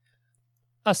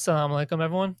Assalamu alaikum,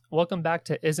 everyone. Welcome back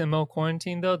to Isn't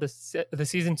Quarantine, though, the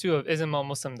season 2 of Isn't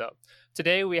Muslim, though.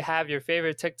 Today, we have your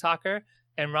favorite TikToker,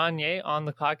 ImranYe, on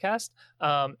the podcast.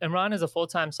 Imran is a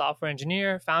full-time software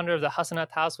engineer, founder of the Hasanat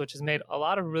House, which has made a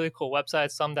lot of really cool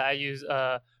websites, some that I use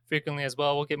frequently as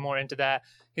well. We'll get more into that.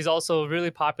 He's also really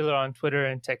popular on Twitter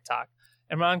and TikTok.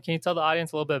 Imran, can you tell the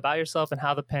audience a little bit about yourself and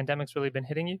how the pandemic's really been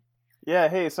hitting you? Yeah,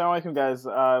 hey, assalamu alaikum, guys.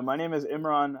 My name is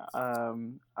Imran.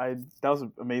 That was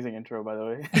an amazing intro, by the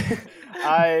way.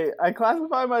 I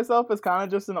classify myself as kind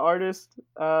of just an artist,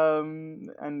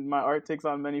 and my art takes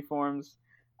on many forms.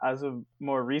 As of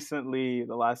more recently,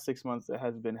 the last 6 months, it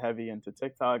has been heavy into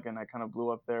TikTok, and I kind of blew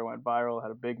up there, went viral,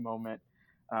 had a big moment,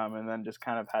 and then just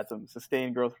kind of had some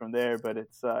sustained growth from there. But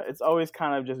it's always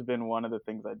kind of just been one of the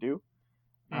things I do.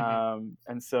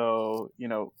 And so,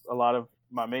 a lot of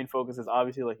my main focus is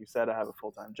obviously, like you said, I have a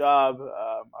full-time job.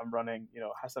 I'm running,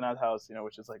 Hasanat House,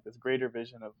 which is like this greater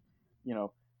vision of, you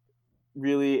know,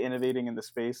 really innovating in the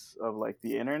space of like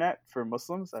the internet for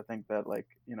Muslims. I think that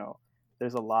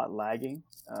there's a lot lagging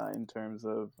in terms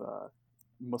of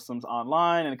Muslims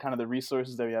online and kind of the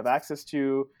resources that we have access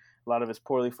to. A lot of it's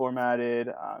poorly formatted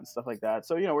and stuff like that.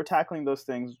 So, we're tackling those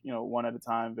things, one at a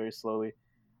time, very slowly.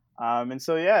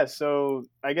 So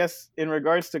I guess in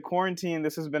regards to quarantine,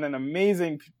 this has been an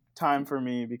amazing time for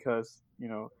me because,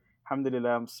 alhamdulillah,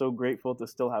 I'm so grateful to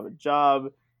still have a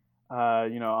job.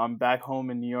 I'm back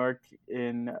home in New York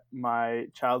in my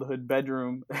childhood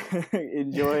bedroom,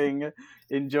 enjoying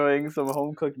some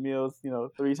home cooked meals,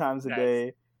 3 times a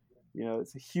day.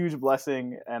 It's a huge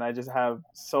blessing, and I just have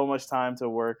so much time to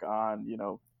work on,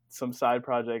 some side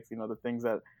projects, the things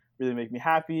that really make me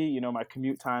happy. My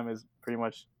commute time is pretty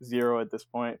much zero at this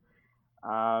point.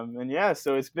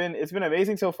 So it's been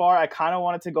amazing so far. I kind of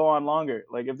want it to go on longer.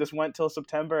 Like if this went till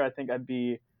September, I think I'd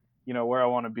be, where I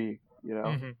want to be.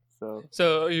 Mm-hmm.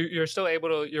 So you're still able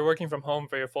to, you're working from home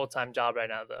for your full-time job right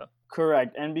now, though.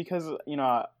 Correct. And because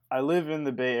I live in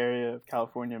the Bay Area of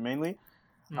California mainly,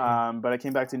 but I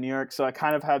came back to New York, so I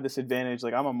kind of have this advantage.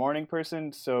 Like I'm a morning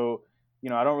person, so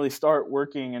I don't really start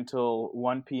working until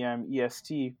 1 p.m.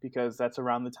 EST because that's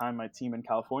around the time my team in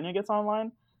California gets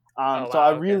online. So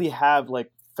I really have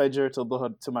like Fajr till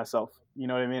Dhuhr to myself. You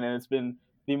know what I mean? And it's been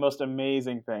the most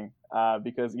amazing thing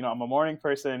because I'm a morning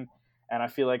person, and I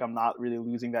feel like I'm not really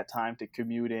losing that time to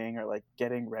commuting or like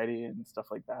getting ready and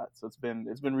stuff like that. So it's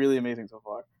been really amazing so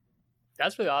far.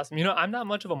 That's really awesome. I'm not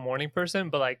much of a morning person,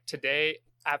 but like today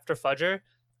after Fajr,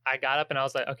 I got up and I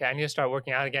was like, okay, I need to start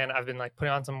working out again. I've been like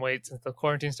putting on some weight since the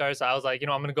quarantine started. So I was like, I'm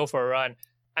going to go for a run.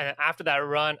 And then after that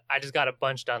run, I just got a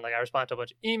bunch done. Like I responded to a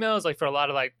bunch of emails, like for a lot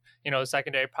of like,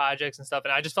 secondary projects and stuff.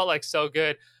 And I just felt like so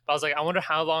good. But I was like, I wonder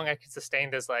how long I could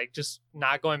sustain this, like just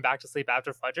not going back to sleep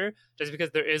after Fajr, just because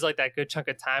there is like that good chunk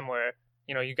of time where,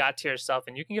 you got to yourself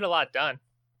and you can get a lot done.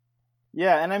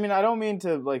 Yeah, and I mean, I don't mean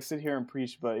to like sit here and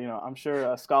preach, but I'm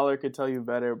sure a scholar could tell you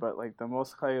better. But like the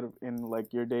most khair in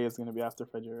like your day is gonna be after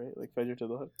Fajr, right? Like Fajr to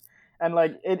the hood. And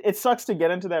like it sucks to get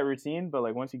into that routine, but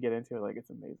like once you get into it, like it's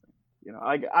amazing.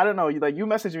 Like I don't know, like you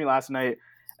messaged me last night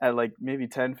at like maybe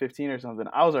 10:15 or something.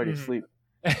 I was already asleep.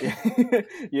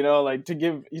 Like to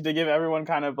give everyone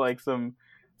kind of like some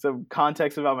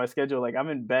context about my schedule. Like I'm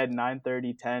in bed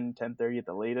 9:30, 10:30 at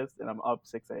the latest, and I'm up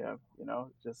 6 a.m.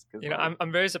 Just because.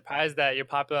 I'm very surprised that you're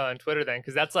popular on Twitter then,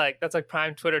 because that's like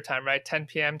prime Twitter time, right? 10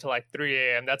 p.m. to like 3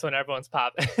 a.m. That's when everyone's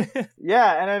popping.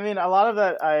 Yeah, and I mean a lot of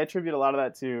that. I attribute a lot of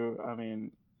that to. I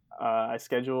mean, I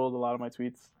scheduled a lot of my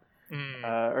tweets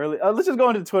early. Let's just go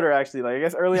into Twitter. Actually, like I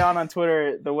guess early on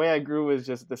Twitter, the way I grew was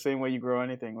just the same way you grow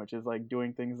anything, which is like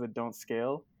doing things that don't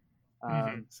scale.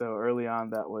 So early on,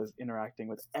 that was interacting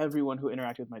with everyone who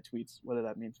interacted with my tweets, whether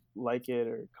that means like it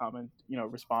or comment,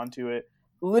 respond to it,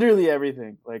 literally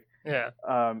everything. Like,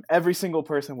 every single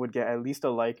person would get at least a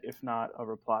like, if not a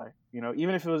reply,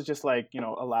 even if it was just like,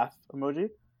 a laugh emoji.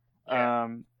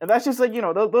 And that's just like,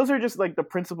 those are just like the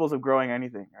principles of growing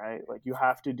anything, right? Like you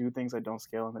have to do things that don't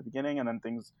scale in the beginning and then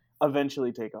things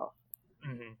eventually take off.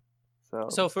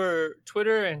 So for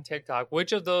Twitter and TikTok,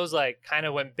 which of those like kind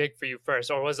of went big for you first,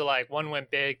 or was it like one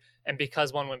went big and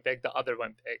because one went big, the other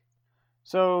went big?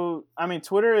 So, I mean,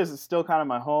 Twitter is still kind of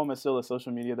my home. It's still the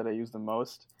social media that I use the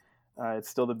most. It's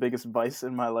still the biggest vice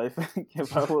in my life,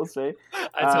 if I will say.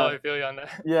 I totally feel you on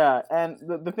that. Yeah, and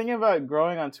the thing about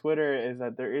growing on Twitter is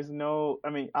that there is no, I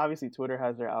mean, obviously Twitter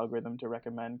has their algorithm to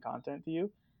recommend content to you,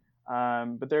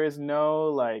 but there's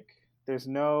no,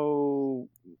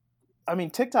 I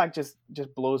mean, TikTok just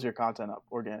blows your content up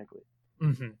organically,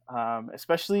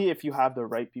 especially if you have the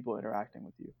right people interacting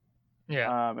with you.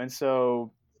 Yeah. And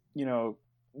so,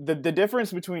 the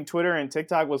difference between Twitter and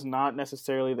TikTok was not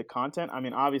necessarily the content. I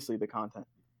mean, obviously the content,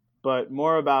 but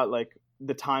more about like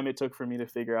the time it took for me to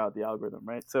figure out the algorithm,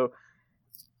 right? So,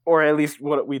 or at least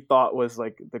what we thought was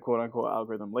like the quote unquote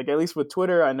algorithm. Like at least with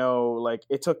Twitter, I know like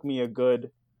it took me a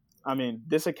good, I mean,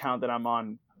 this account that I'm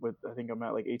on with, I think I'm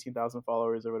at like 18,000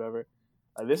 followers or whatever.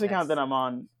 This account that I'm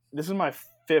on, this is my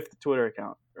 5th Twitter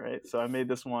account, right? So I made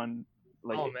this one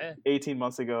like 18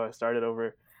 months ago. I started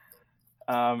over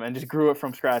and just grew it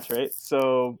from scratch, right?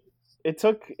 So it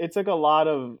took a lot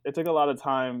of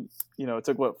time. You know, it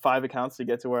took 5 accounts to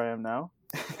get to where I am now.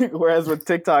 Whereas with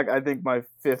TikTok, I think my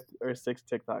 5th or 6th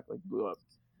TikTok like blew up.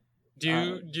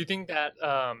 Do you think that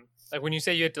like when you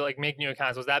say you had to like make new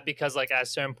accounts, was that because like at a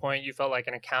certain point you felt like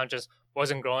an account just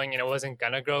wasn't growing and it wasn't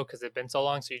gonna grow because it'd been so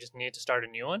long, so you just needed to start a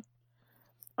new one?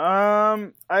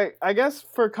 I guess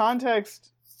for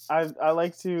context, I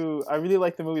really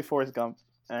like the movie Forrest Gump,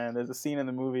 and there's a scene in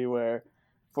the movie where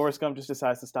Forrest Gump just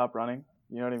decides to stop running.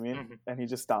 You know what I mean? Mm-hmm. And he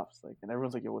just stops, like, and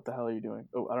everyone's like, "Yo, what the hell are you doing?"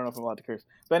 Oh, I don't know if I'm allowed to curse,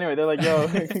 but anyway, they're like, "Yo,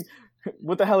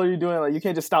 what the hell are you doing? Like, you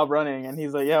can't just stop running." And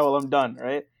he's like, "Yeah, well, I'm done."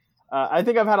 Right? I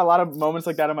think I've had a lot of moments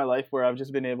like that in my life where I've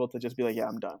just been able to just be like, "Yeah,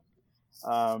 I'm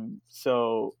done."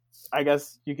 So I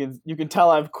guess you can tell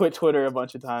I've quit Twitter a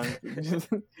bunch of times,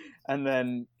 and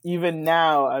then even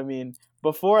now, I mean,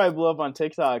 before I blew up on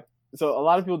TikTok, so a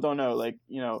lot of people don't know, like,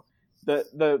 you know,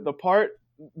 the part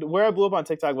where I blew up on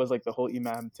TikTok was like the whole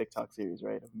Imam TikTok series,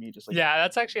 right? Of me just like, yeah,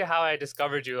 that's actually how I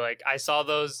discovered you. Like I saw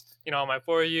those, you know, on my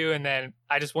For You, and then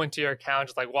I just went to your account,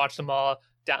 just like watched them all,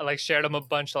 like shared them a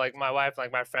bunch to like my wife,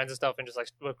 like my friends and stuff, and just like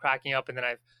were cracking up. And then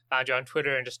I found you on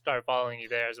Twitter and just started following you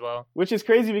there as well. Which is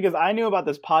crazy because I knew about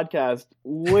this podcast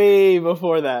way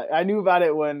before that. I knew about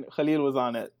it when Khalil was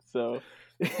on it. So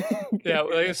yeah,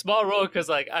 like a small role because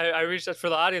like I reached out for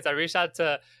the audience. I reached out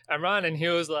to Imran and he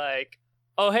was like,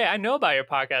 "Oh, hey, I know about your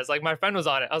podcast. Like, my friend was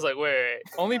on it." I was like, wait.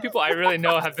 Only people I really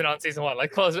know have been on season 1.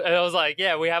 Like, close. And I was like,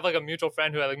 yeah, we have like a mutual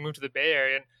friend who like moved to the Bay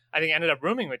Area, and I think ended up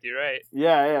rooming with you, right?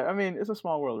 Yeah. I mean, it's a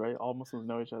small world, right? All Muslims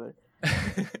know each other.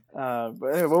 But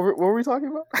anyway, what were we talking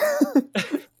about?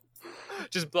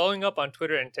 Just blowing up on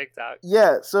Twitter and TikTok.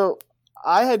 Yeah. So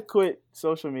I had quit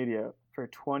social media for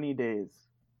 20 days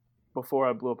before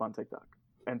I blew up on TikTok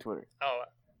and Twitter. Oh.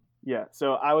 Yeah.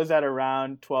 So I was at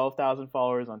around 12,000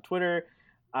 followers on Twitter.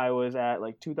 I was at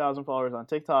like 2,000 followers on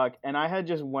TikTok, and I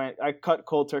cut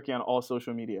cold turkey on all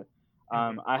social media.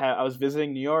 I was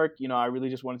visiting New York. You know, I really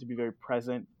just wanted to be very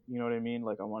present. You know what I mean?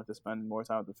 Like I wanted to spend more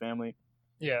time with the family.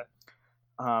 Yeah.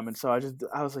 And so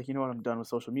I was like, you know what? I'm done with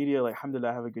social media. Like,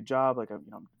 alhamdulillah, I have a good job. Like,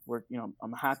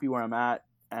 I'm happy where I'm at.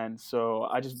 And so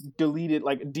I just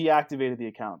deactivated the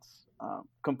accounts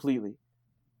completely.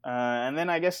 And then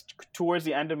I guess towards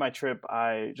the end of my trip,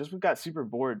 I just got super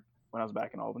bored when I was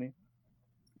back in Albany.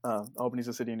 Albany's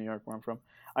a city in New York where I'm from.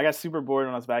 I got super bored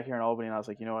when I was back here in Albany, and I was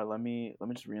like, you know what, let me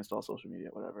just reinstall social media,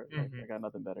 whatever. Like, I got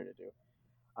nothing better to do.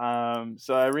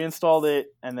 So I reinstalled it,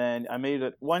 and then I made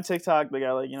one TikTok that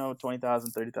got like,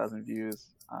 20,000, 30,000 views.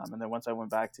 And then once I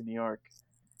went back to New York,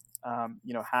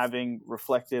 having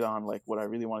reflected on like what I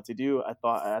really wanted to do, I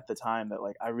thought at the time that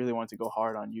like I really wanted to go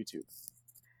hard on YouTube.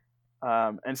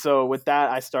 And so with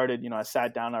that, I started, I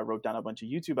sat down, I wrote down a bunch of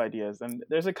YouTube ideas, and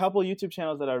there's a couple YouTube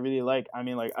channels that I really like. I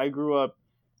mean, like I grew up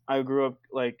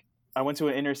like I went to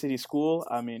an inner city school.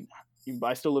 I mean,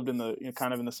 I still lived in the,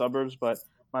 kind of in the suburbs, but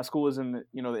my school was in the,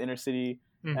 the inner city,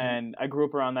 and I grew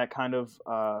up around that kind of,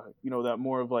 that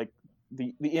more of like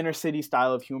the inner city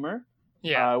style of humor.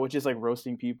 Yeah. Which is like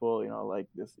roasting people, like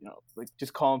this, like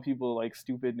just calling people like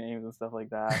stupid names and stuff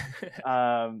like that.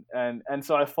 And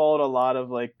so I followed a lot of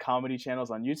like comedy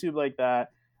channels on YouTube like that.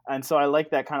 And so I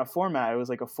liked that kind of format. It was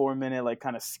like a 4-minute, like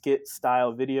kind of skit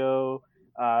style video.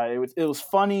 It was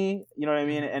funny, you know what I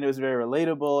mean? And it was very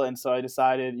relatable. And so I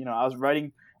decided,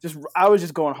 I was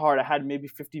just going hard. I had maybe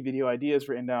 50 video ideas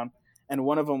written down. And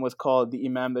one of them was called The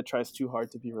Imam That Tries Too Hard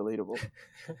to Be Relatable.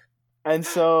 And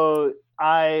so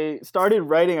I started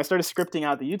scripting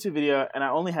out the YouTube video, and I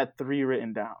only had 3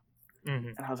 written down.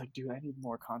 And I was like, dude, I need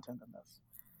more content than this.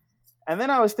 And then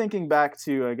I was thinking back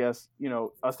to, I guess, I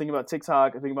was thinking about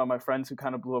TikTok. I think about my friends who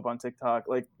kind of blew up on TikTok,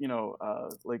 like,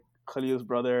 like Khalil's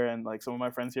brother and like some of my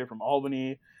friends here from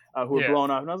Albany who were blown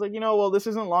up. And I was like, well, this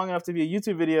isn't long enough to be a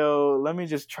YouTube video. Let me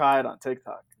just try it on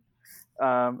TikTok.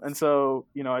 And so,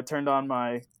 I turned on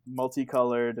my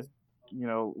multicolored,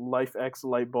 Life X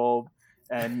light bulb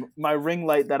and my ring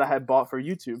light that I had bought for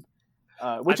YouTube.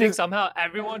 I think somehow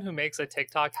everyone who makes a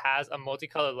TikTok has a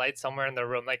multicolored light somewhere in their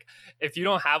room. Like if you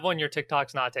don't have one, your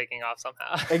TikTok's not taking off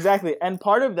somehow. Exactly. And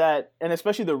part of that, and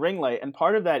especially the ring light, and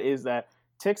part of that is that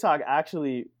TikTok's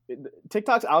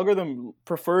algorithm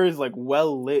prefers like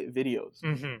well lit videos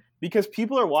because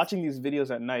people are watching these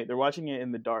videos at night. They're watching it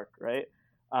in the dark, right?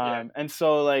 Yeah. And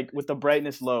so like with the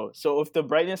brightness low. So if the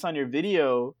brightness on your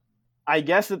video, I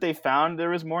guess that they found there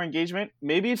was more engagement.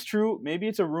 Maybe it's true. Maybe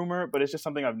it's a rumor, but it's just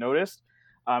something I've noticed.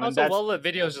 And Also, that's well, the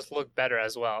videos just look better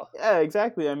as well. yeah,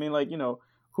 exactly. I mean, like,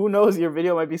 who knows? Your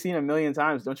video might be seen a million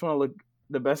times. Don't you want to look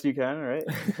the best you can, right?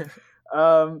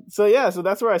 So yeah, so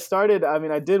that's where I started. I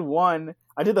mean, I did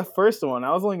the first one.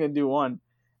 I was only gonna do one,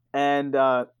 and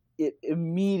it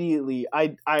immediately,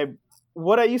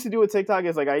 what I used to do with TikTok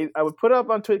is like I would put it up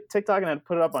on TikTok and I'd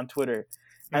put it up on Twitter,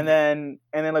 and then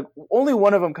like only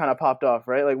one of them kind of popped off,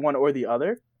 right? Like one or the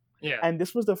other. Yeah. And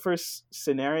this was the first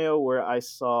scenario where I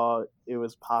saw it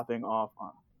was popping off on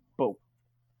both.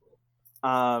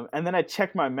 And then I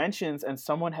checked my mentions, and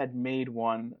someone had made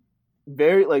one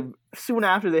very like soon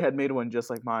after they had made one just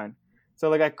like mine. So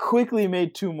like I quickly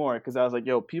made two more because I was like,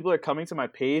 yo, people are coming to my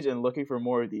page and looking for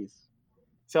more of these.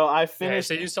 So I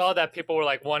finished. Yeah, so you saw that people were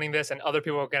like wanting this, and other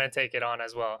people were gonna take it on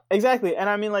as well. Exactly, and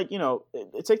I mean, like,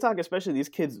 TikTok, especially, these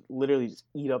kids literally just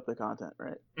eat up the content,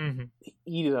 right? Mm-hmm. They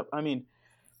eat it up. I mean,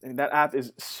 that app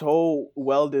is so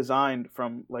well designed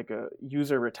from like a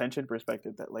user retention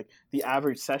perspective that like the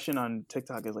average session on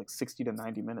TikTok is like 60 to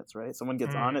 90 minutes, right? Someone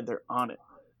gets on it, they're on it,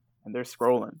 and they're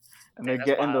scrolling, and they're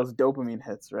getting those dopamine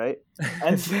hits, right?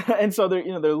 And so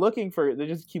they're looking for, they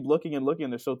just keep looking and looking,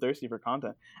 and they're so thirsty for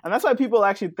content, and that's why people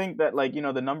actually think that like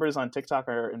the numbers on TikTok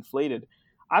are inflated.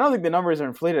 I don't think the numbers are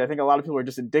inflated. I think a lot of people are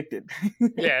just addicted.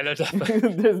 Yeah, no,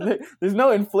 definitely. there's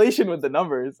no inflation with the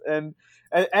numbers, and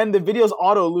the videos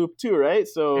auto loop too, right?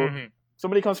 So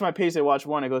somebody comes to my page, they watch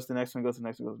one, it goes to the next one, goes to the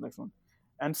next one, goes to the next one,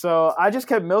 and so I just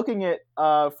kept milking it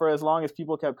for as long as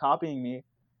people kept copying me.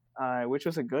 Which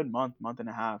was a good month and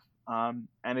a half.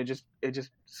 And it just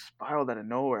spiraled out of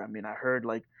nowhere. I mean, I heard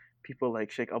like people like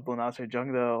Sheikh Abdul Nasser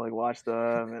Jungdo like watch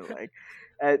them, and like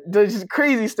there's just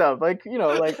crazy stuff. Like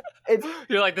like it's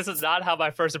you're like, this is not how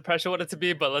my first impression wanted to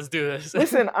be, but let's do this.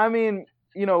 Listen, I mean,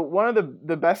 one of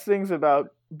the best things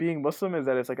about being Muslim is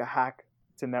that it's like a hack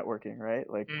to networking, right?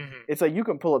 Like it's like you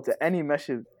can pull up to any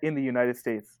masjid in the United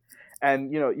States,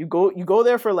 and you go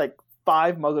there for like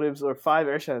 5 maghribs or 5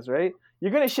 irshas, right? You're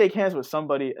going to shake hands with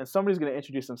somebody, and somebody's going to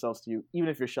introduce themselves to you, even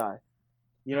if you're shy.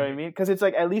 You know what I mean? Because it's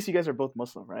like, at least you guys are both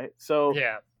Muslim, right? So,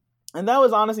 yeah. And that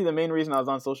was honestly the main reason I was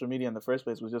on social media in the first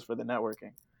place, was just for the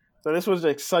networking. So this was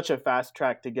like such a fast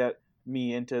track to get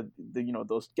me into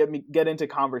get into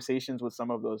conversations with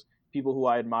some of those people who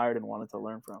I admired and wanted to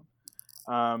learn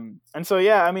from. And so,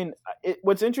 yeah, I mean,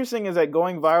 what's interesting is that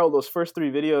going viral, those first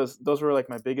 3 videos, those were like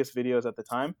my biggest videos at the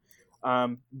time.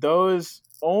 Those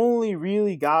only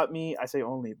really got me, I say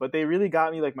only, but they really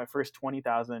got me like my first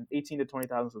 18 to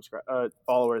 20,000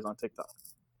 followers on TikTok.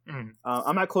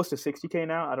 I'm at close to 60K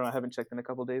now. I don't know, I haven't checked in a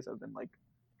couple of days. I've been like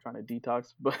trying to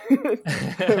detox, but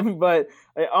but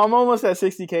I'm almost at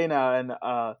 60K now, and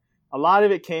a lot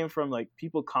of it came from like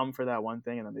people come for that one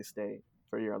thing and then they stay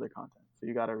for your other content. So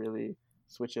you got to really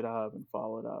switch it up and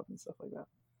follow it up and stuff like that.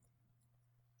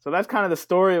 So that's kind of the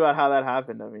story about how that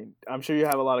happened. I mean, I'm sure you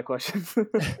have a lot of questions.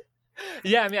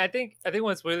 Yeah, I mean, I think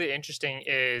what's really interesting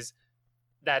is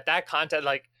that content,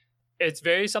 like, it's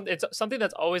something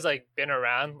that's always like been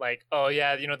around. Like, oh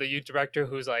yeah, the youth director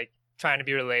who's like trying to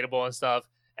be relatable and stuff,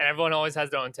 and everyone always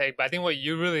has their own take. But I think what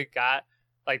you really got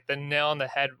like the nail on the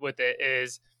head with it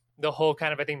is the whole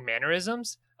kind of, I think,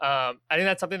 mannerisms. I think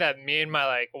that's something that me and my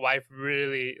like wife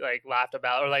really like laughed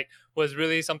about, or like was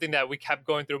really something that we kept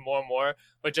going through more and more.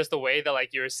 But just the way that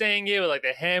like you were saying it with like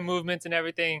the hand movements and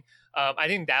everything, I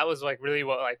think that was like really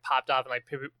what like popped off and like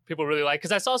people really like.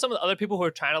 Because I saw some of the other people who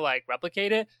were trying to like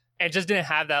replicate it and just didn't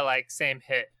have that like same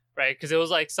hit, right? Because it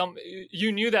was like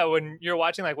you knew that when you're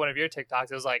watching like one of your TikToks,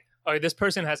 it was like, oh, this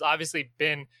person has obviously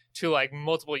been to like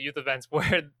multiple youth events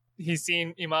where he's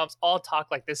seen imams all talk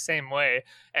like this same way,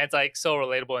 and it's like so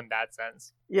relatable in that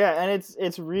sense. Yeah, and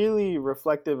it's really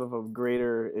reflective of a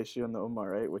greater issue in the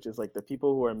ummah, right? Which is like the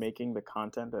people who are making the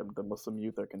content that the Muslim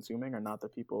youth are consuming are not the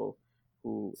people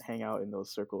who hang out in those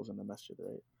circles in the masjid,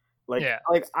 right? Like, yeah.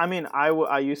 Like I mean, I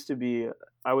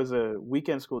was a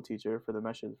weekend school teacher for the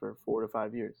masjid for 4 to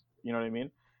 5 years. You know what I mean?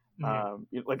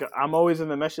 Like I'm always in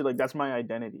the masjid. Like that's my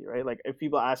identity, right? Like if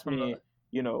people ask me,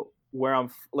 where I'm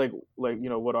like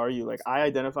what are you, like I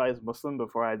identify as Muslim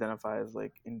before I identify as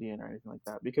like Indian or anything like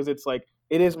that, because it's like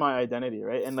it is my identity,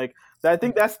 right? And like I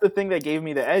think that's the thing that gave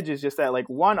me the edge, is just that like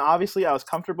one, obviously I was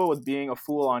comfortable with being a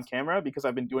fool on camera because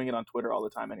I've been doing it on Twitter all the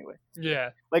time anyway.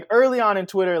 Yeah, like early on in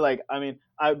Twitter, like I mean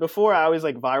before I was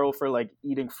like viral for like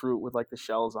eating fruit with like the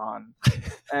shells on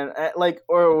and like,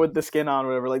 or with the skin on,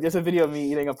 whatever. Like there's a video of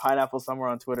me eating a pineapple somewhere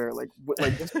on Twitter, like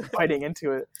just biting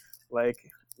into it, like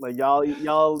y'all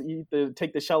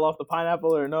take the shell off the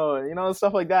pineapple or no,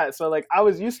 stuff like that. So like I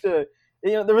was used to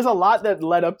there was a lot that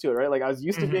led up to it, right? Like I was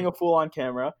used to being a fool on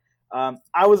camera. I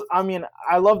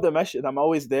love the message. I'm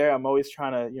always there. I'm always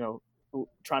trying to,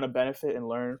 trying to benefit and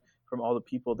learn from all the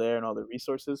people there and all the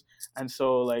resources. And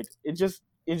so like, it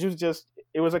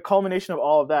was a culmination of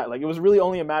all of that. Like it was really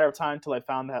only a matter of time till I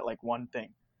found that like one thing,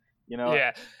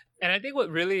 Yeah. And I think what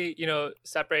really,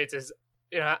 separates is,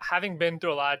 having been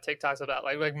through a lot of TikToks about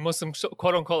like Muslim,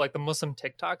 quote unquote, like the Muslim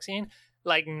TikTok scene,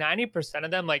 like 90%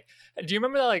 of them, like, do you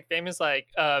remember that like famous like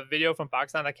video from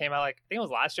Pakistan that came out like I think it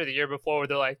was last year, the year before, where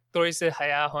they're like "Thodi se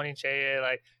haya honi chahiye,"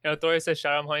 like "Thodi se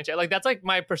sharam honi chahiye." Like that's like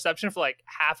my perception for like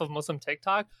half of Muslim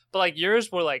TikTok, but like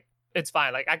yours were like it's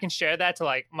fine. Like I can share that to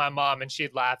like my mom and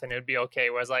she'd laugh and it'd be okay.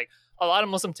 Whereas like a lot of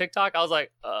Muslim TikTok, I was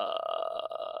like, yeah,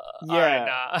 all right,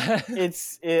 nah.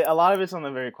 a lot of it's on the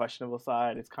very questionable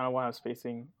side. It's kind of why I was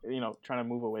facing, trying to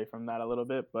move away from that a little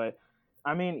bit. But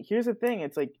I mean, here's the thing: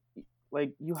 it's like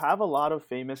you have a lot of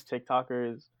famous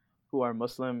TikTokers who are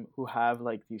Muslim who have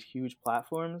like these huge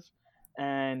platforms,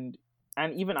 and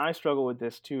even I struggle with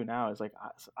this too now. Is like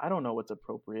I don't know what's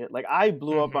appropriate. Like I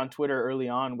blew up on Twitter early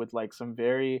on with like some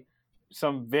very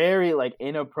like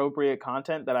inappropriate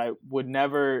content that I would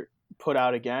never put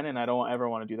out again, and I don't ever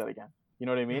want to do that again. You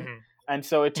know what I mean? And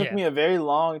so it took me a very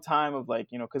long time of like,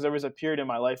 because there was a period in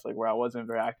my life like where I wasn't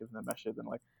very active in the masjid, and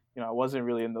like, I wasn't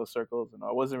really in those circles, and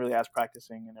I wasn't really as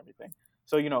practicing and everything.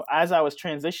 So, as I was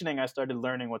transitioning, I started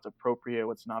learning what's appropriate,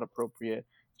 what's not appropriate,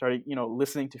 started,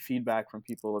 listening to feedback from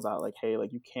people about like, hey,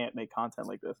 like you can't make content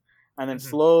like this. And then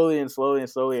slowly and slowly and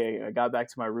slowly, I got back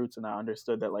to my roots, and I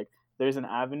understood that like there's an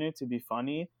avenue to be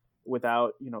funny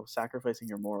without, sacrificing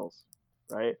your morals.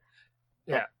 Right.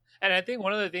 Yeah. And I think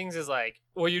one of the things is like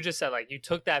what you just said, like you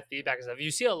took that feedback and stuff.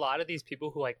 You see a lot of these people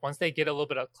who like once they get a little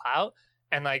bit of clout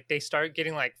and like they start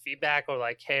getting like feedback or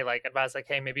like, hey, like advice, like,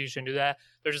 hey, maybe you shouldn't do that.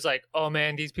 They're just like, oh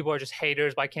man, these people are just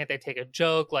haters. Why can't they take a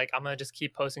joke? Like I'm going to just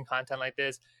keep posting content like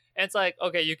this. And it's like,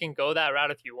 okay, you can go that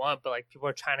route if you want, but like people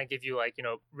are trying to give you like,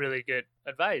 really good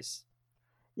advice.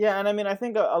 Yeah. And I mean, I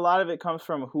think a lot of it comes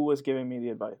from who was giving me the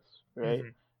advice. Right.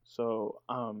 So,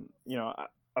 I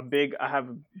have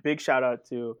a big shout out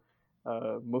to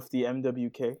Mufti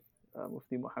MWK,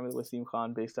 Mufti Muhammad Wasim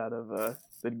Khan, based out of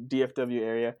the DFW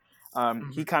area.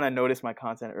 He kind of noticed my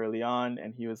content early on,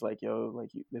 and he was like, "Yo, like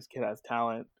this kid has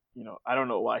talent." I don't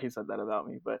know why he said that about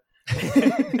me, but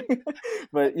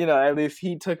but at least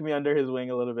he took me under his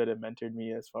wing a little bit and mentored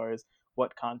me as far as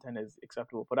what content is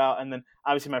acceptable to put out. And then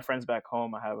obviously my friends back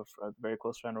home, I have a very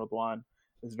close friend, Rodwan,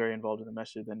 is very involved in the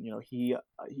masjid, and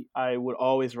I would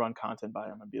always run content by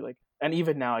him and be like, and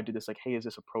even now I do this, like, hey, is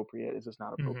this appropriate, is this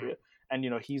not appropriate? And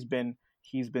he's been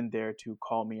there to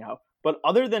call me out. But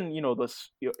other than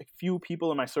those few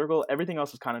people in my circle, everything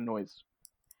else is kind of noise.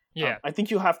 I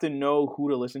think you have to know who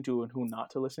to listen to and who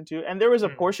not to listen to. And there was a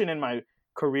portion in my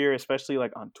career, especially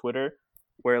like on Twitter,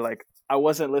 where like I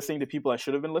wasn't listening to people I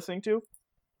should have been listening to,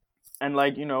 and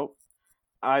like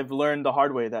I've learned the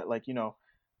hard way that like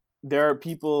there are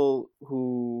people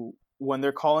who, when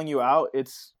they're calling you out,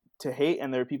 it's to hate,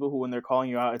 and there are people who, when they're calling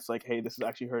you out, it's like, hey, this is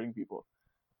actually hurting people.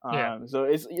 So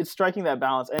it's striking that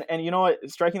balance, and you know what?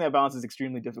 Striking that balance is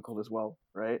extremely difficult as well,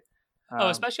 right?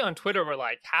 Especially on Twitter, where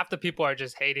like half the people are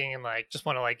just hating and like just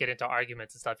want to like get into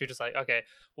arguments and stuff. You're just like, okay,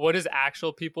 what is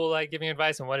actual people like giving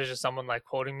advice, and what is just someone like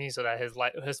quoting me so that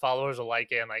his followers will like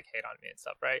it and like hate on me and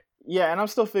stuff, right? Yeah, and I'm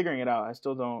still figuring it out. I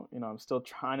still don't, I'm still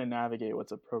trying to navigate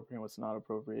what's appropriate and what's not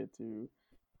appropriate to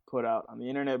put out on the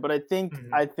internet. But I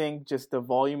think just the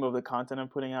volume of the content I'm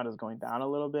putting out is going down a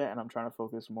little bit, and I'm trying to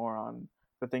focus more on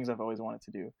the things I've always wanted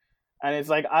to do. And it's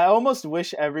like I almost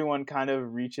wish everyone kind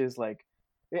of reaches like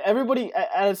everybody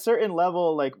at a certain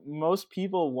level. Like most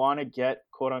people want to get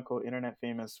quote unquote internet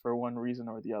famous for one reason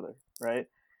or the other, right?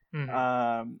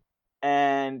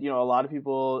 And a lot of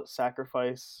people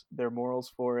sacrifice their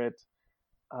morals for it,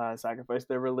 sacrifice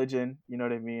their religion, you know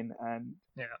what I mean? And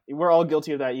we're all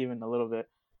guilty of that, even a little bit.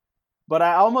 But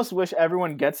I almost wish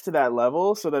everyone gets to that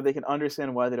level so that they can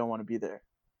understand why they don't want to be there.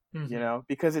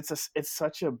 Because it's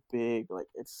such a big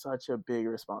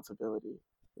responsibility,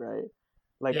 right?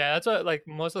 Like, yeah, that's what like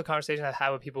most of the conversations I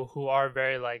have with people who are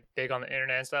very like big on the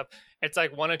internet and stuff. It's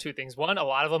like one of two things. One, a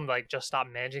lot of them like just stop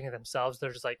managing it themselves.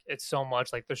 They're just like, it's so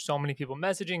much, like there's so many people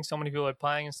messaging, so many people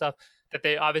applying and stuff, that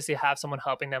they obviously have someone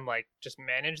helping them like just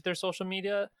manage their social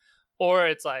media. Or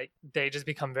it's like they just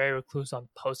become very recluse on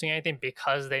posting anything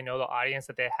because they know the audience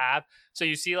that they have. So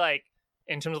you see like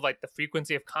in terms of like the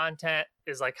frequency of content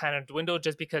is like kind of dwindled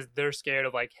just because they're scared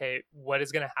of like, hey, what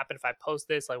is going to happen if I post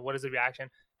this? Like, what is the reaction?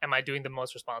 Am I doing the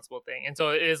most responsible thing? And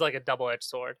so it is like a double-edged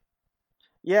sword.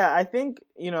 Yeah, I think,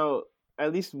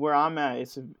 at least where I'm at,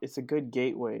 it's a good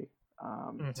gateway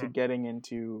to getting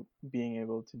into being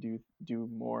able to do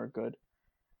more good.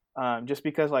 Just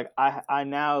because like I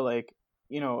now like,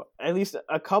 at least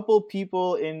a couple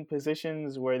people in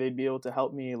positions where they'd be able to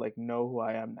help me like know who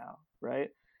I am now, right?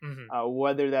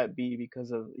 Whether that be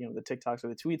because of the TikToks or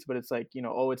the tweets, but it's like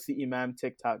oh, it's the Imam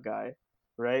TikTok guy,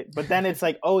 right? But then it's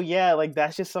like, oh yeah, like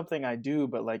that's just something I do,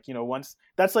 but like once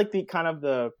that's like the kind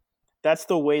of that's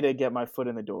the way to get my foot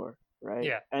in the door, right?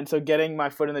 Yeah. And so getting my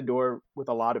foot in the door with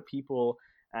a lot of people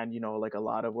and like a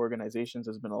lot of organizations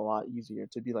has been a lot easier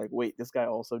to be like, wait, this guy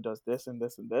also does this and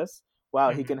this and this.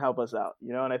 Wow, he can help us out,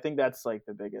 and I think that's like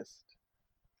the biggest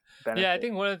benefit. Yeah, I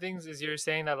think one of the things is you're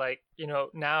saying that like,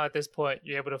 now at this point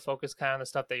you're able to focus kind of on the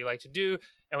stuff that you like to do.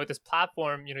 And with this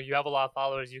platform, you have a lot of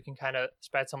followers, you can kind of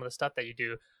spread some of the stuff that you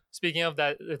do. Speaking of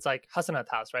that, it's like Hasanat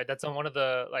House, right? That's on one of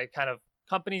the like kind of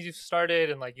companies you've started,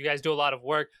 and like you guys do a lot of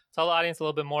work. Tell the audience a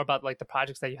little bit more about like the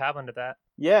projects that you have under that.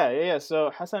 Yeah.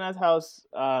 So Hasanat House,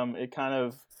 it kind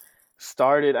of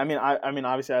started. I mean,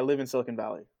 obviously, I live in Silicon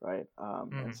Valley, right?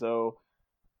 And so,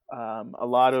 a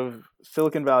lot of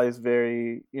Silicon Valley is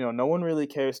very, no one really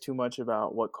cares too much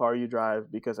about what car you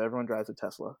drive because everyone drives a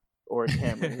Tesla or a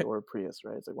Camry or a Prius,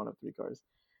 right? It's like one of three cars.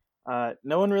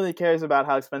 No one really cares about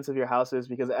how expensive your house is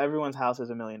because everyone's house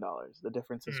is $1 million. The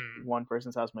difference is one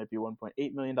person's house might be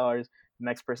 $1.8 million. The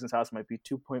next person's house might be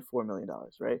 $2.4 million,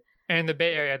 right? And in the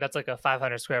Bay Area, that's like a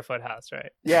 500 square foot house,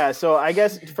 right? Yeah. So I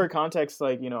guess for context,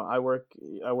 like, I work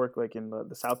like in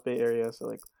the South Bay area. So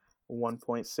like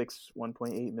 1.6,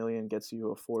 1.8 million gets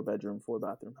you a 4-bedroom,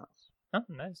 4-bathroom house. Oh,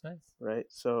 nice. Right.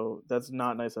 So that's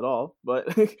not nice at all,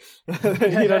 but you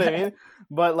know what I mean?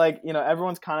 But like,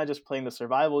 everyone's kind of just playing the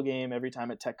survival game. Every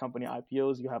time a tech company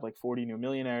IPOs, you have like 40 new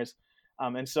millionaires.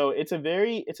 And so it's a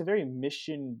very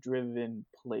mission driven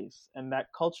place. And that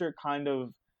culture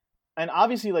and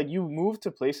obviously like you move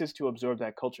to places to absorb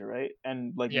that culture, right?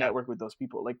 And like network with those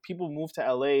people. Like people move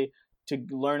to LA to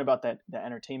learn about the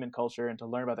entertainment culture and to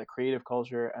learn about the creative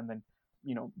culture and then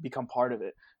become part of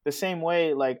it. The same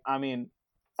way, like, I mean,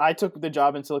 I took the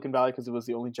job in Silicon Valley because it was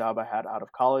the only job I had out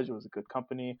of college. It was a good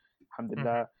company,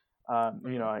 alhamdulillah.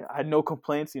 I had no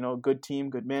complaints. Good team,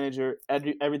 good manager,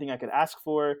 everything I could ask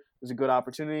for. It was a good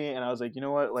opportunity, and I was like, you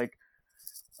know what, like,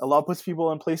 Allah puts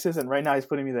people in places, and right now He's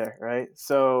putting me there, right?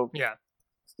 So yeah,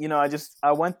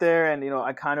 I went there, and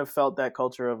I kind of felt that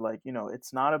culture of like,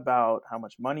 it's not about how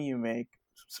much money you make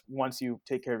once you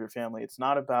take care of your family. It's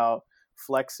not about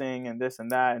flexing and this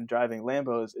and that and driving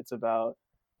Lambos. It's about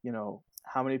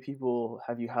how many people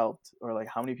have you helped, or like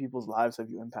how many people's lives have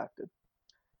you impacted.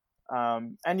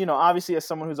 And obviously, as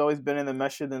someone who's always been in the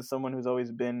masjid and someone who's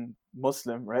always been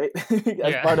Muslim, right,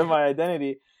 as part of my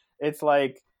identity, it's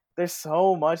like there's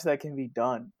so much that can be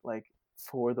done like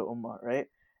for the ummah, right?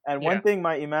 And one thing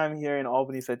my imam here in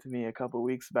Albany said to me a couple of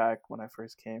weeks back when I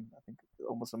first came, I think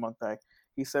almost a month back,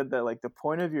 he said that like the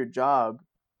point of your job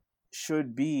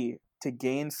should be to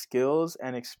gain skills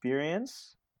and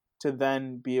experience to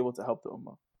then be able to help the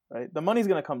ummah, right? The money's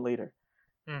going to come later.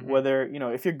 Whether,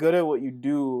 if you're good at what you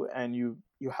do and you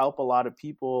help a lot of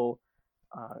people,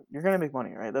 you're going to make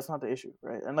money, right? That's not the issue,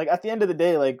 right? And like at the end of the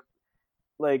day, like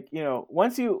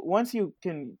once you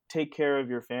can take care of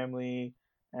your family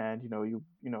and, you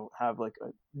have like a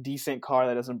decent car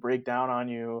that doesn't break down on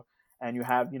you and you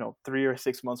have, 3 or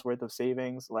 6 months worth of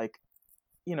savings, like,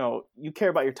 you care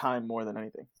about your time more than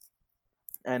anything.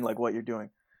 And like what you're doing.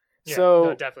 Yeah, so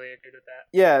no, definitely agree with that.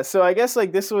 Yeah, so I guess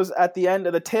like this was at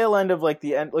the tail end of like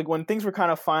the end, like when things were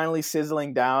kind of finally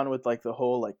sizzling down with like the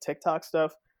whole like TikTok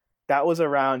stuff. That was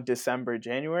around December,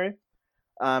 January.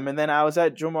 And then I was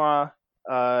at Jumu'ah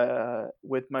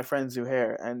with my friend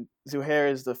Zuhair, and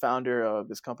Zuhair is the co-founder of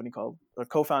this company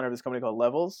called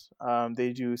Levels.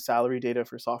 They do salary data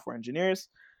for software engineers.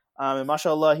 And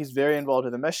mashallah, he's very involved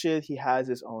in the masjid. He has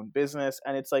his own business,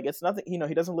 and it's nothing, he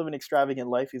doesn't live an extravagant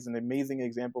life. He's an amazing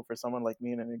example for someone like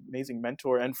me and an amazing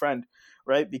mentor and friend,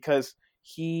 right? Because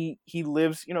he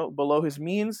lives, below his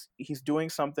means. He's doing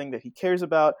something that he cares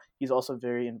about. He's also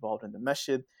very involved in the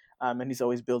masjid, and he's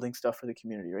always building stuff for the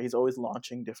community, right? He's always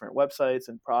launching different websites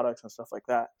and products and stuff like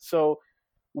that. So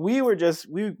this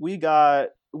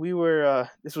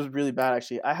was really bad,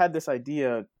 actually. I had this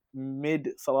idea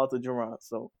mid Salat al-Jumu'ah,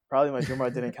 so probably my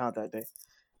Jumu'ah didn't count that day.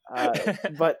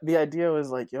 But the idea was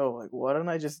like, yo, like, why don't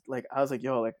I just like, I was like,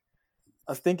 yo, like,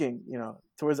 I was thinking,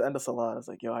 towards the end of Salat, I was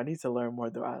like, yo, I need to learn more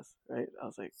du'as, right? I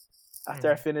was like,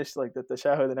 after I finished like the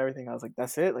tashahhud and everything, I was like,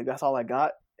 that's it, like that's all I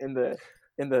got in the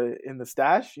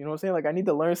stash, you know what I'm saying? Like I need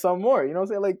to learn some more, you know what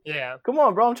I'm saying? Like, yeah, come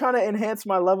on, bro, I'm trying to enhance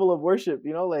my level of worship,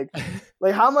 like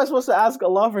like how am I supposed to ask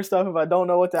Allah for stuff if I don't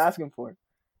know what to ask him for?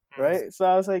 Right. So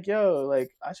I was like, yo,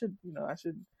 like I should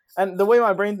And the way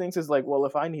my brain thinks is like, well,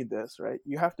 if I need this, right,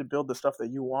 you have to build the stuff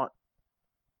that you want,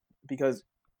 because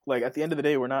like at the end of the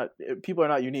day, people are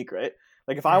not unique, right?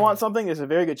 Like if I want something, there's a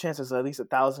very good chance there's at least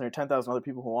 1,000 or 10,000 other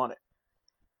people who want it.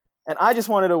 And I just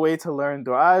wanted a way to learn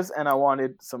du'as, and I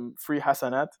wanted some free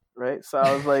hasanat, right? So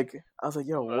I was like,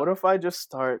 yo, what if I just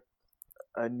start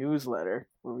a newsletter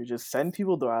where we just send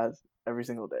people du'as every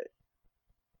single day?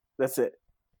 That's it.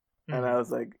 And I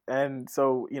was like, and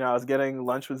so, I was getting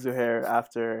lunch with Zuhair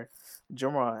after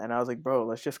Jumrah, and I was like, bro,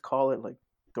 let's just call it like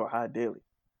Du'a Daily.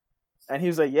 And he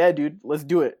was like, yeah, dude, let's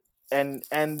do it. And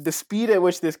the speed at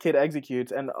which this kid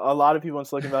executes, and a lot of people in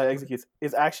Silicon Valley executes,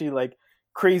 is actually like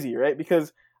crazy, right?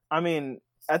 Because, I mean,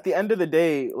 at the end of the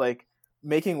day, like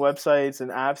making websites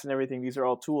and apps and everything, these are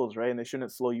all tools, right? And they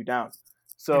shouldn't slow you down.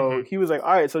 So he was like,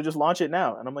 all right, so just launch it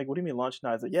now. And I'm like, what do you mean launch now?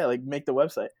 I was like, yeah, like make the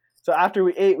website. So after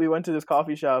we ate, we went to this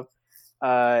coffee shop.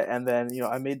 And then,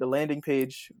 I made the landing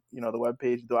page, the web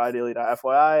page,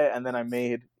 duadaily.fyi. And then I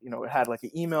made, it had like an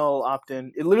email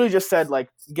opt-in. It literally just said like,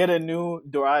 get a new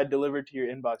dua delivered to your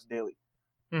inbox daily.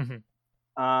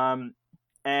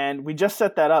 And we just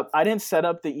set that up. I didn't set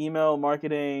up the email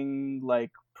marketing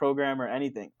like program or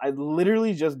anything. I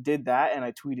literally just did that and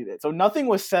I tweeted it. So nothing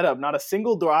was set up. Not a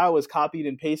single dua was copied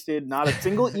and pasted. Not a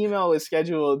single email was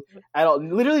scheduled at all.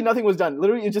 Literally nothing was done.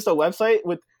 Literally it's just a website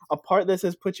with a part that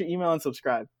says put your email and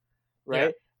subscribe,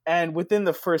 right? Yeah. And within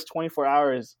the first 24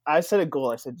 hours, I set a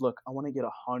goal. I said, look, I want to get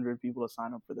 100 people to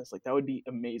sign up for this. Like, that would be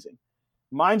amazing.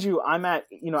 Mind you, I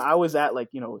was at like,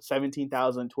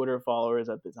 17,000 Twitter followers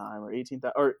at the time, or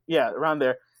 18,000, or yeah, around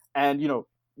there. And,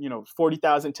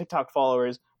 40,000 TikTok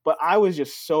followers. But I was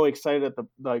just so excited at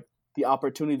the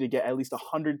opportunity to get at least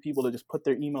 100 people to just put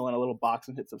their email in a little box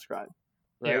and hit subscribe,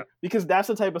 right? Yeah. Because that's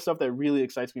the type of stuff that really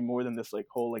excites me more than this like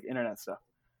whole like internet stuff.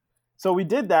 So we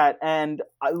did that, and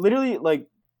I literally, like,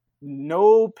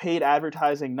 no paid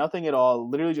advertising, nothing at all,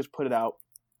 literally just put it out,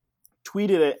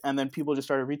 tweeted it, and then people just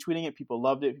started retweeting it. People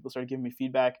loved it. People started giving me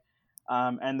feedback.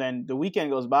 And then the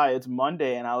weekend goes by. It's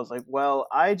Monday, and I was like, well,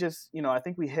 I just, I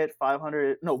think we hit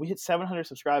 700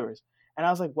 subscribers. And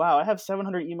I was like, wow, I have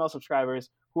 700 email subscribers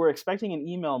who are expecting an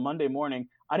email Monday morning.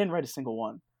 I didn't write a single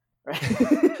one,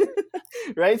 right?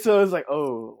 Right? So it was like,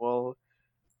 oh, well,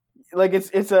 like it's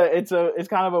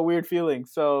kind of a weird feeling.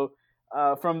 So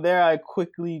from there, I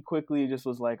quickly just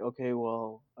was like, okay,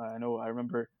 well, I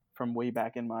remember from way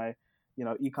back in my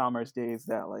e-commerce days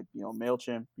that like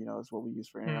MailChimp is what we use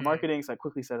for internet marketing. So I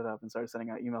quickly set it up and started sending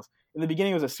out emails. In the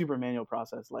beginning, it was a super manual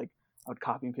process. Like I would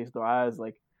copy and paste the ads,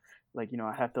 like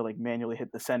I have to like manually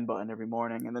hit the send button every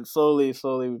morning, and then slowly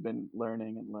we've been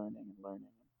learning and learning.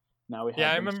 Now we have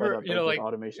I remember, like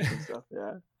automations and stuff.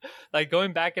 Yeah. Like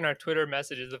going back in our Twitter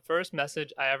messages, the first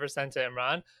message I ever sent to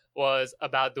Imran was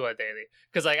about Dua Daily.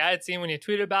 Because like I had seen when you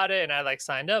tweeted about it and I like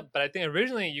signed up, but I think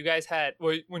originally you guys had,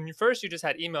 when you just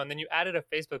had email and then you added a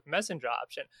Facebook Messenger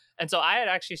option. And so I had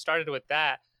actually started with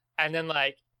that. And then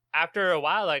like after a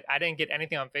while, like I didn't get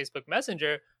anything on Facebook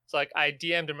Messenger. So like I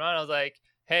DM'd Imran, I was like,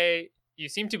 hey, you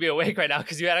seem to be awake right now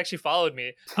because you had actually followed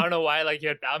me. I don't know why like you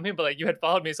had found me, but like you had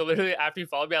followed me. So literally after you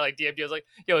followed me, I like DM'd you. I was like,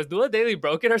 yo, is Dua Daily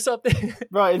broken or something?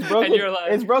 Bro, it's broken. And you're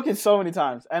like, it's broken so many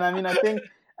times. And I mean, I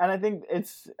think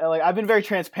it's like I've been very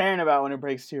transparent about when it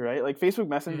breaks too, right? Like Facebook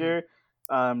Messenger,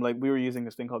 like we were using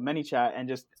this thing called ManyChat, and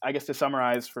just I guess to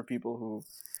summarize for people who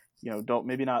don't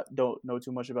know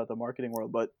too much about the marketing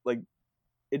world, but like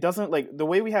it doesn't, like the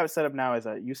way we have it set up now is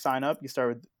that you sign up, you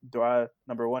start with Dua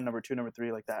number 1, number 2, number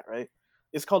 3, like that, right?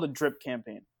 It's called a drip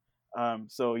campaign.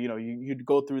 So, you'd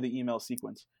go through the email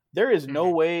sequence. There is no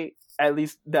way, at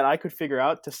least that I could figure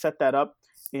out, to set that up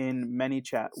in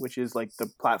ManyChat, which is like the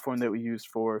platform that we use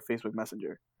for Facebook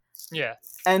Messenger. Yeah.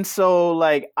 And so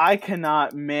like I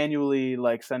cannot manually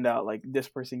like send out like this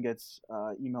person gets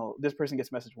email, this person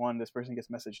gets message 1, this person gets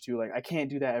message 2. Like I can't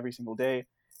do that every single day.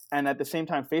 And at the same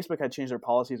time, Facebook had changed their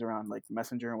policies around like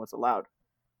Messenger and what's allowed.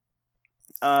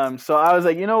 So I was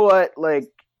like, you know what, like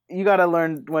you got to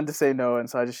learn when to say no. And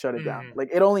so I just shut it down. Like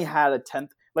it only had a 10th.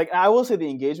 Like I will say the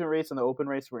engagement rates and the open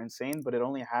rates were insane, but it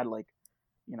only had like,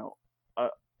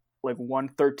 like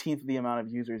 1/13 the amount of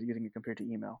users using it compared to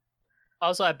email.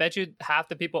 Also, I bet you half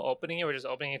the people opening it were just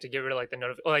opening it to get rid of like the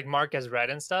or like mark as read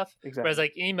and stuff. Exactly. Whereas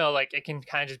like email, like it can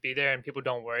kind of just be there and people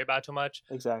don't worry about too much.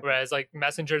 Exactly. Whereas like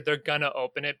Messenger, they're gonna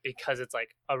open it because it's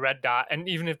like a red dot, and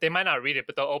even if they might not read it,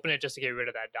 but they'll open it just to get rid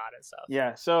of that dot and stuff.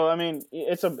 Yeah. So I mean,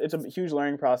 it's a huge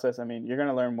learning process. I mean, you're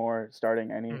gonna learn more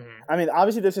starting any. I mean,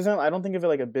 obviously this isn't. I don't think of it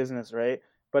like a business, right?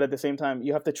 But at the same time,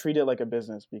 you have to treat it like a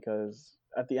business because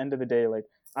at the end of the day, like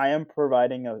I am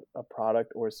providing a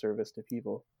product or a service to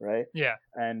people, right? Yeah.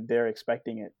 And they're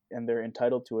expecting it and they're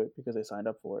entitled to it because they signed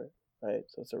up for it, right?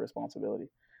 So it's a responsibility.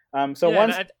 So Yeah,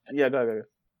 and once, yeah, go.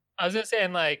 I was gonna say,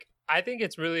 and like, I think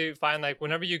it's really fine. Like,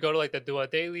 whenever you go to like the Do a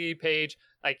Daily page,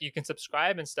 like you can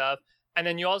subscribe and stuff, and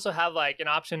then you also have like an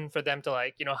option for them to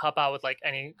like help out with like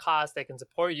any cost. They can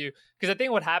support you, because I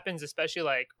think what happens, especially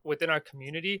like within our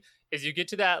community, is you get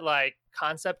to that like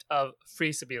concept of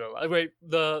free sabilillah. Right,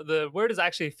 the word is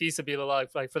actually fi sabilillah,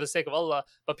 like for the sake of Allah,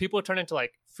 but people turn into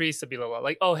like free sabilillah,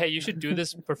 like, oh hey, you should do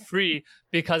this for free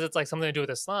because it's like something to do with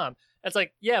Islam. It's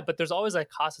like, yeah, but there's always like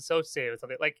costs associated with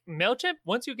something. Like MailChimp,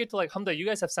 once you get to like Humda, you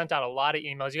guys have sent out a lot of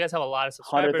emails. You guys have a lot of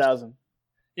subscribers. 100,000.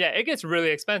 Yeah, it gets really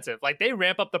expensive. Like they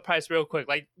ramp up the price real quick.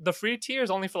 Like the free tier is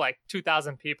only for like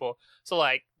 2,000 people. So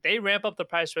like they ramp up the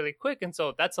price really quick. And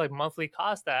so that's like monthly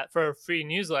cost that for a free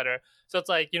newsletter. So it's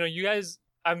like, you guys,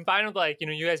 I'm fine with like,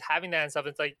 you guys having that and stuff.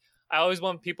 It's like, I always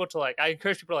want people to like, I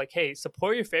encourage people to like, hey,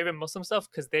 support your favorite Muslim stuff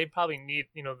because they probably need,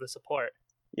 the support.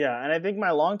 Yeah, and I think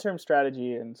my long-term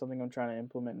strategy and something I'm trying to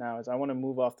implement now is I want to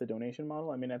move off the donation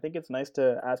model. I mean, I think it's nice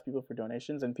to ask people for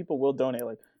donations, and people will donate.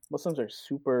 Like Muslims are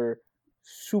super,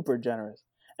 super generous,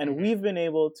 and we've been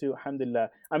able to, alhamdulillah.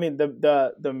 I mean,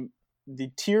 the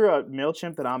tier of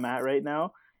Mailchimp that I'm at right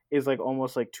now is like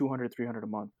almost like 200, 300 a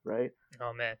month, right?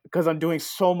 Oh man, because I'm doing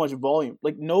so much volume.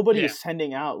 Like nobody is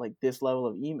sending out like this level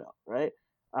of email, right?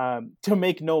 To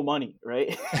make no money,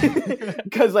 right?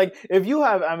 Because like if you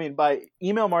have, I mean, by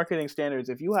email marketing standards,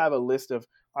 if you have a list of,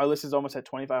 our list is almost at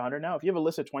 2,500 now. If you have a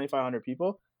list of 2,500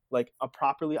 people, like a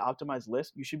properly optimized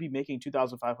list, you should be making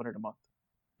 2,500 a month,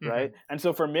 right? And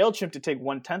so for MailChimp to take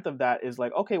 1/10 of that is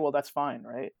like, okay, well that's fine,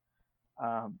 right?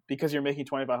 Because you're making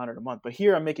 2,500 a month. But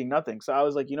here I'm making nothing. So I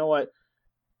was like, you know what?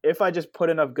 If I just put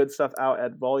enough good stuff out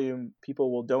at volume, people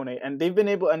will donate. And they've been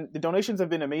able, and the donations have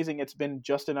been amazing. It's been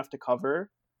just enough to cover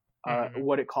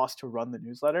what it costs to run the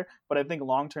newsletter. But I think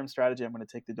long-term strategy, I'm going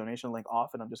to take the donation link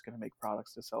off and I'm just going to make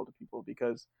products to sell to people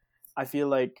because I feel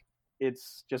like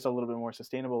it's just a little bit more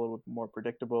sustainable, a little bit more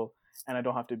predictable, and I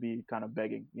don't have to be kind of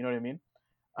begging. You know what I mean?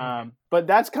 But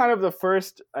that's kind of the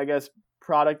first, I guess,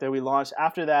 product that we launched.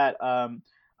 After that,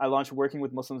 I launched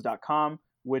workingwithmuslims.com,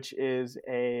 which is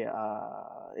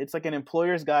it's like an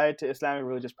employer's guide to Islamic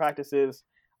religious practices.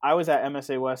 I was at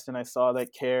MSA West and I saw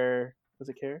that CARE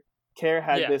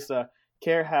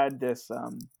had this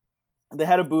they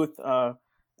had a booth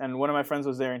and one of my friends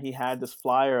was there and he had this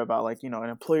flyer about like, an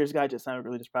employer's guide to Islamic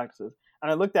religious practices. And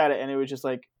I looked at it and it was just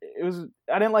like,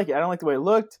 I didn't like it. I don't like the way it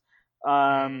looked.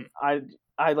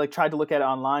 I like tried to look at it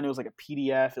online. It was like a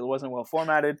PDF. It wasn't well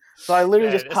formatted. So I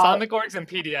literally just Islamic works in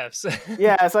PDFs.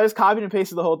 Yeah, so I just copied and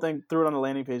pasted the whole thing, threw it on the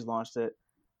landing page, launched it.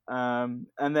 And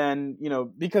then,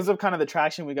 because of kind of the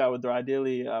traction we got with Dua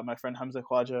Daily, my friend Hamza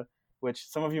Khwaja, which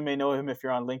some of you may know him if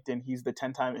you're on LinkedIn, he's the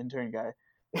 10-time intern guy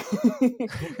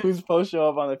whose posts show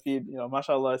up on the feed.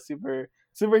 Mashallah,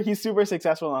 he's super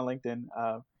successful on LinkedIn.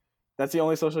 That's the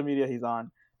only social media he's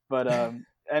on. But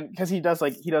and because he does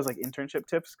internship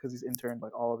tips because he's interned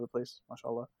like all over the place,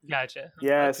 mashallah. Gotcha.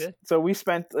 Yes. So we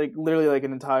spent like literally like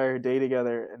an entire day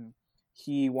together, and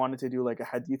he wanted to do like a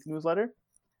hadith newsletter.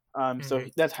 So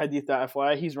that's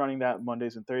hadith.fyi. He's running that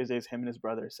Mondays and Thursdays. Him and his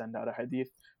brother send out a hadith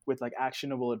with like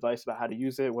actionable advice about how to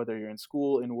use it, whether you're in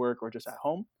school, in work, or just at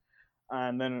home.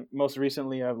 And then most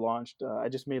recently I've launched, I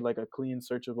just made like a clean,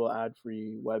 searchable,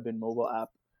 ad-free web and mobile app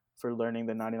for learning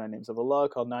the 99 names of Allah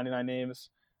called 99 Names.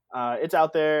 It's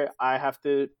out there. I have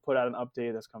to put out an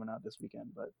update that's coming out this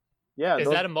weekend. But yeah. Is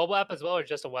that a mobile app as well or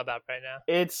just a web app right now?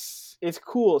 It's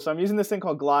cool. So I'm using this thing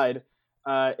called Glide.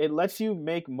 It lets you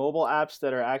make mobile apps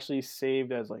that are actually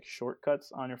saved as like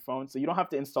shortcuts on your phone. So you don't have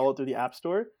to install it through the App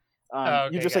Store.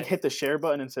 You just like hit the share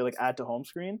button and say like add to home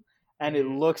screen. And it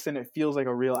looks and it feels like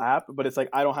a real app, but it's like,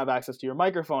 I don't have access to your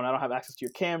microphone. I don't have access to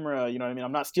your camera. You know what I mean?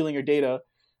 I'm not stealing your data.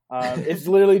 It's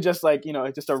literally just like,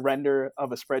 it's just a render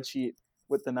of a spreadsheet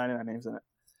with the 99 names in it.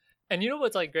 And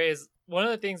what's like great is one of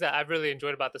the things that I've really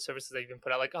enjoyed about the services that you've been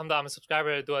put out. Like I'm a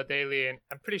subscriber to Dua Daily, and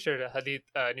I'm pretty sure the Hadith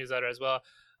newsletter as well.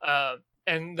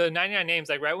 And the 99 names,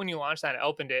 like right when you launched that and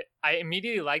opened it, I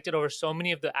immediately liked it over so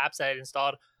many of the apps that I had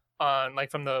installed on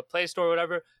like from the Play Store or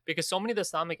whatever, because so many of the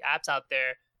Islamic apps out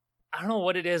there, I don't know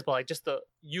what it is, but like just the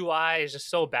UI is just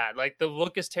so bad. Like the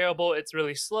look is terrible. It's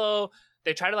really slow.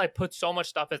 They try to like put so much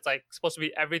stuff. It's like supposed to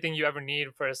be everything you ever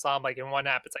need for Islam, like in one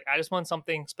app. It's like, I just want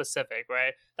something specific,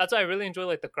 right? That's why I really enjoy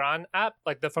like the Quran app,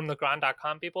 like from the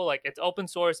Quran.com people. Like it's open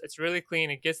source. It's really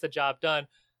clean. It gets the job done.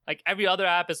 Like every other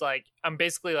app is like, I'm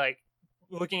basically like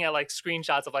looking at like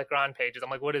screenshots of like Quran pages. I'm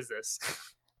like, what is this?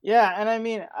 Yeah. And I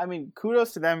mean,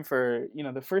 kudos to them for,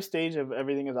 the first stage of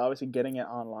everything is obviously getting it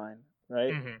online.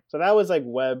 Right. So that was like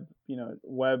web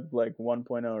like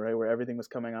 1.0, right? Where everything was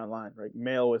coming online, right?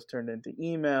 Mail was turned into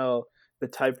email. The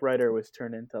typewriter was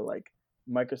turned into like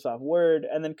Microsoft Word,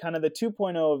 and then kind of the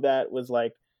 2.0 of that was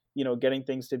like, getting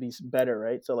things to be better,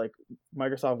 right? So like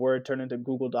Microsoft Word turned into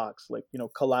Google Docs, like,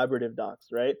 collaborative docs,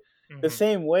 right? The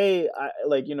same way,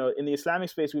 in the Islamic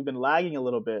space, we've been lagging a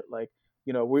little bit. Like,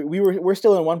 we're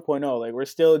still in 1.0. Like, we're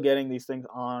still getting these things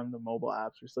on the mobile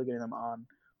apps. We're still getting them on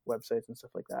websites and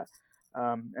stuff like that.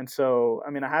 And so,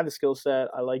 I mean, I have the skill set.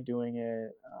 I like doing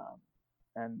it,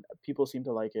 and people seem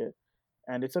to like it.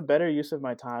 And it's a better use of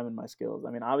my time and my skills.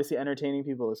 I mean, obviously, entertaining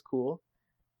people is cool,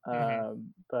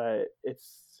 but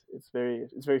it's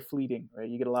very fleeting, right?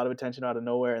 You get a lot of attention out of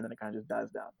nowhere, and then it kind of just dies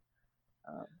down.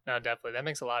 No, definitely. That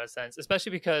makes a lot of sense,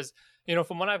 especially because,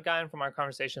 from what I've gotten from our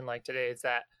conversation like today, it's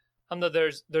that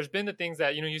there's been the things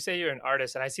that, you say you're an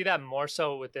artist, and I see that more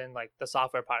so within like the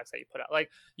software products that you put out. Like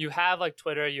you have like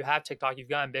Twitter, you have TikTok, you've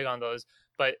gotten big on those.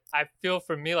 But I feel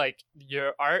for me, like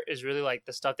your art is really like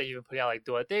the stuff that you've been putting out, like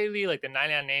Dua Daily, like the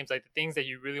 99 names, like the things that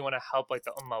you really want to help like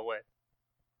the Ummah with.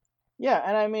 Yeah,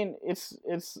 and I mean,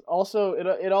 it's also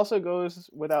it also goes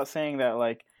without saying that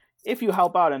like if you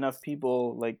help out enough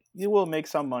people, like you will make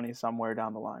some money somewhere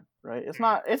down the line, right?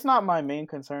 It's not my main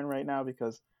concern right now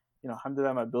because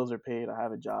alhamdulillah, my bills are paid, I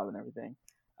have a job and everything.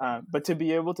 But to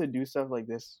be able to do stuff like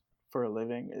this for a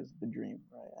living is the dream,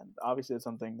 right? And obviously, it's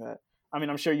something that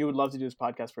I'm sure you would love to do this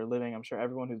podcast for a living. I'm sure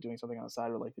everyone who's doing something on the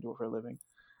side would like to do it for a living.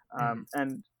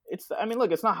 And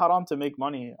look, it's not haram to make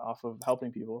money off of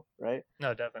helping people, right?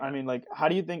 No, definitely. I mean, like, how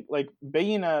do you think, like,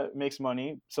 Bayina makes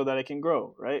money so that it can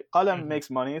grow, right? Qalam makes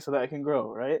money so that it can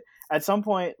grow, right? At some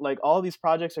point, like, all these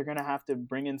projects are going to have to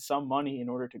bring in some money in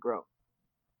order to grow,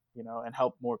 and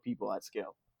help more people at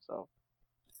scale. So.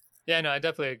 Yeah, no, I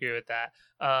definitely agree with that.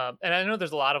 And I know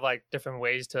there's a lot of, like, different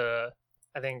ways to,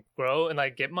 I think, grow and,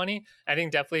 like, get money. I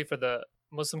think definitely for the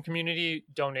Muslim community,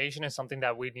 donation is something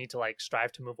that we need to like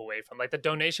strive to move away from. Like the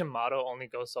donation model only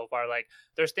goes so far. Like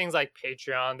there's things like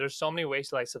Patreon. There's so many ways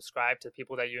to like subscribe to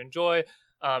people that you enjoy,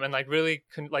 and like really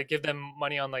like give them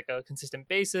money on like a consistent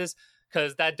basis.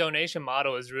 Because that donation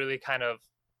model is really kind of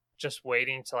just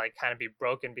waiting to like kind of be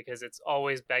broken because it's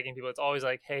always begging people. It's always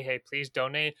like, hey, please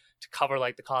donate to cover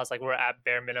like the cost. Like we're at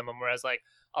bare minimum. Whereas like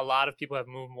a lot of people have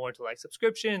moved more to like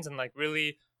subscriptions and like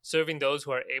really serving those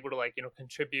who are able to like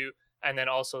contribute. And then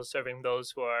also serving those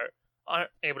who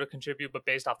aren't able to contribute, but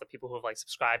based off the people who have like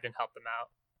subscribed and helped them out.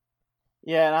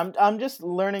 Yeah, and I'm just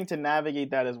learning to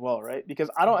navigate that as well, right? Because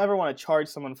I don't ever want to charge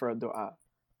someone for a dua.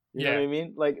 You know what I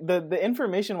mean? Like the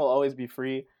information will always be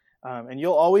free, and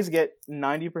you'll always get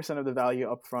 90% of the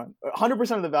value up front, or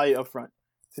 100% of the value up front,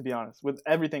 to be honest, with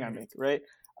everything I make, right?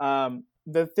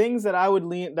 The things that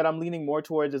I'm leaning more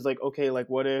towards is like, okay, like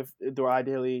what if Dua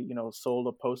Daily, sold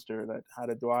a poster that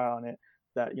had a dua on it,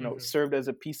 that served as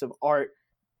a piece of art,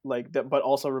 like that, but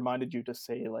also reminded you to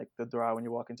say like the dua when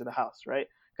you walk into the house, right?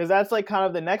 Because that's like kind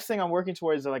of the next thing I'm working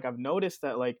towards. Like I've noticed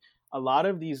that like a lot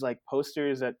of these like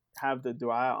posters that have the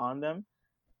dua on them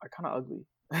are kind of ugly.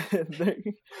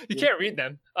 You can't read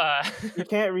them. You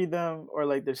can't read them, or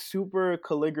like they're super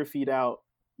calligraphied out.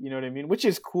 You know what I mean? Which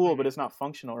is cool, but it's not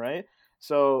functional, right?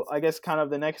 So I guess kind of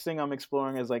the next thing I'm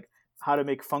exploring is like how to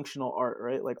make functional art,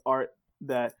 right? Like art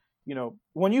that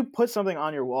when you put something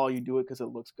on your wall, you do it because it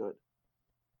looks good,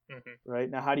 right?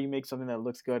 Now, how do you make something that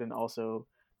looks good and also,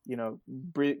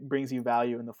 brings you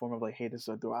value in the form of like, hey, this is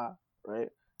a dua, right?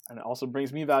 And it also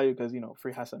brings me value because,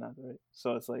 free hasanat, right?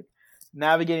 So it's like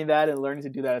navigating that and learning to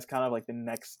do that is kind of like the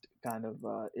next kind of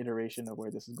iteration of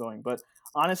where this is going. But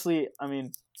honestly, I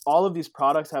mean, all of these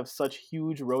products have such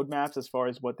huge roadmaps as far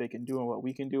as what they can do and what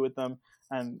we can do with them.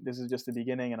 And this is just the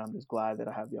beginning, and I'm just glad that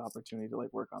I have the opportunity to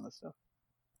like work on this stuff.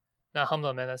 No,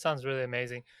 Hamza, man, that sounds really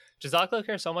amazing. Jazakallah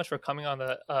khair so much for coming on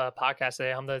the podcast today,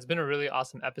 Hamza. It's been a really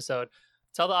awesome episode.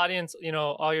 Tell the audience,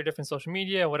 all your different social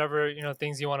media, whatever,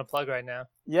 things you want to plug right now.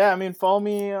 Yeah, I mean, follow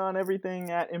me on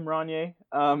everything at ImranYe.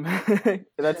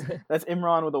 That's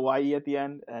Imran with a Y-E at the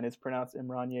end, and it's pronounced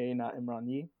ImranYe, not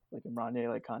ImranYe, like ImranYe,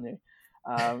 like Kanye.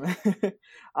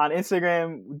 On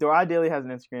Instagram, Dua Daily has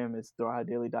an Instagram. It's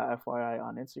duadaily.fyi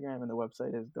on Instagram, and the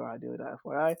website is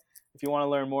duadaily.fyi. If you want to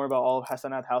learn more about all of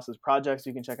Hasanat House's projects,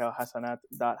 you can check out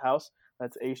hasanat.house.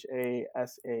 That's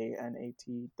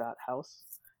HASANAT.house.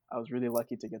 I was really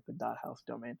lucky to get the .house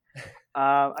domain.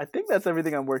 I think that's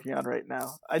everything I'm working on right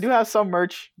now. I do have some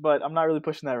merch, but I'm not really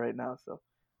pushing that right now. So.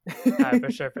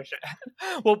 For sure.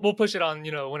 We'll push it on,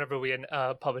 whenever we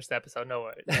publish the episode. No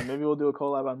worries. Yeah, maybe we'll do a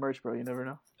collab on merch, bro. You never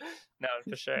know. No,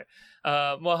 for sure.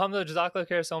 Well, Hamza, Jazakallah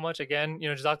khair so much again.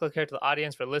 Jazakallah khair to the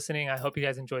audience for listening. I hope you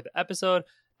guys enjoyed the episode.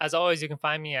 As always, you can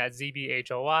find me at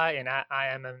ZBHOY and at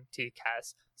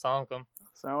IMMTcast. Assalamu alaikum.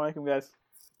 Assalamu alaikum, guys.